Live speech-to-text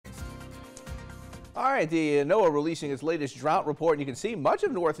All right, the NOAA releasing its latest drought report, and you can see much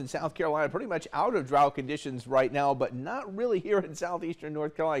of North and South Carolina pretty much out of drought conditions right now, but not really here in southeastern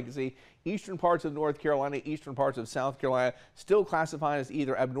North Carolina. You can see eastern parts of North Carolina, eastern parts of South Carolina still classified as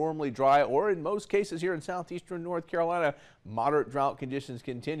either abnormally dry or, in most cases here in southeastern North Carolina, moderate drought conditions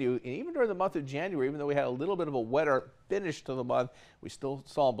continue. And even during the month of January, even though we had a little bit of a wetter finish to the month, we still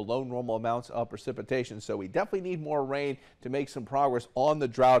saw below normal amounts of precipitation. So we definitely need more rain to make some progress on the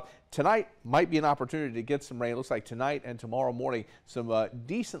drought. Tonight might be an opportunity to get some rain. It looks like tonight and tomorrow morning some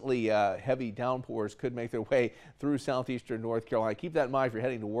decently heavy downpours could make their way through southeastern North Carolina. Keep that in mind if you're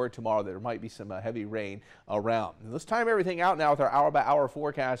heading to work tomorrow. There might be some heavy rain around. And let's time everything out now with our hour-by-hour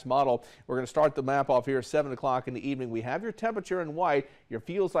forecast model. We're going to start the map off here at 7 o'clock in the evening. We have your temperature in white, your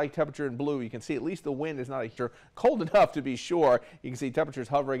feels like temperature in blue. You can see at least the wind is not cold enough to be sure. You can see temperatures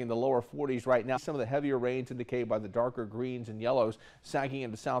hovering in the lower 40s right now. Some of the heavier rains indicated by the darker greens and yellows sagging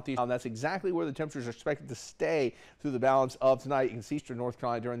into southeast. And that's exactly where the temperatures are expected to stay through the balance of tonight. You can see eastern North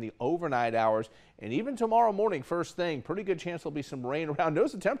Carolina during the overnight hours. And even tomorrow morning, first thing, pretty good chance there'll be some rain around.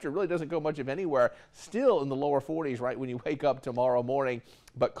 Notice the temperature really doesn't go much of anywhere. Still in the lower 40s right when you wake up tomorrow morning.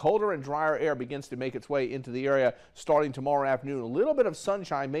 But colder and drier air begins to make its way into the area starting tomorrow afternoon. A little bit of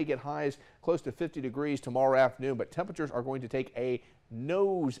sunshine may get highs close to 50 degrees tomorrow afternoon, but temperatures are going to take a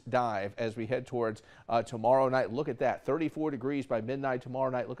nosedive as we head towards tomorrow night. Look at that, 34 degrees by midnight tomorrow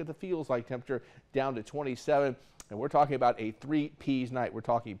night. Look at the feels like temperature down to 27. And we're talking about a 3 Ps night. We're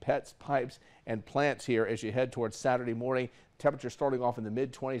talking pets, pipes, and plants here as you head towards Saturday morning. Temperatures starting off in the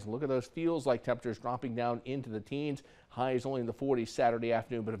mid-20s. Look at those feels like temperatures dropping down into the teens. Highs only in the 40s Saturday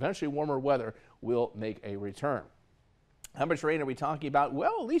afternoon, but eventually warmer weather will make a return. How much rain are we talking about?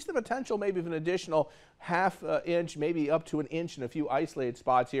 Well, at least the potential maybe of an additional half inch, maybe up to an inch in a few isolated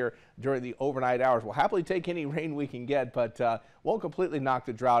spots here during the overnight hours. We'll happily take any rain we can get, but won't completely knock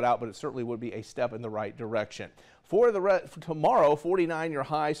the drought out, but it certainly would be a step in the right direction. For tomorrow, 49 your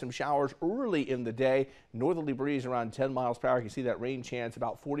high, some showers early in the day. Northerly breeze around 10 miles per hour. You can see that rain chance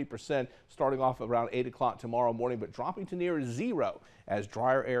about 40% starting off around 8 o'clock tomorrow morning, but dropping to near zero as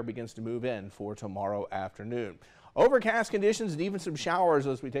drier air begins to move in for tomorrow afternoon. Overcast conditions and even some showers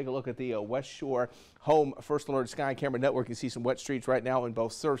as we take a look at the West Shore Home First Alert Sky Camera Network. You see some wet streaks right now in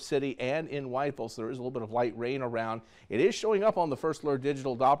both Surf City and in Whiteville, so there is a little bit of light rain around. It is showing up on the First Alert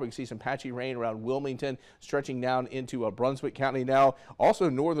Digital Doppler. You can see some patchy rain around Wilmington, stretching down into Brunswick County now. Also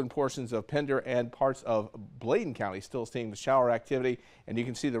northern portions of Pender and parts of Bladen County still seeing the shower activity, and you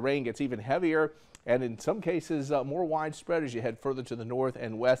can see the rain gets even heavier and in some cases more widespread as you head further to the north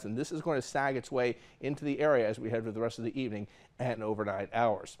and west, and this is going to sag its way into the area as we head for the rest of the evening and overnight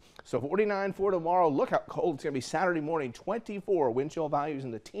hours. So 49 for tomorrow. Look how cold it's going to be Saturday morning. 24 wind chill values in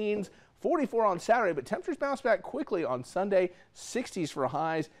the teens, 44 on Saturday, but temperatures bounce back quickly on Sunday. 60s for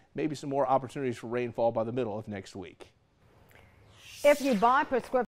highs, maybe some more opportunities for rainfall by the middle of next week. If you buy prescription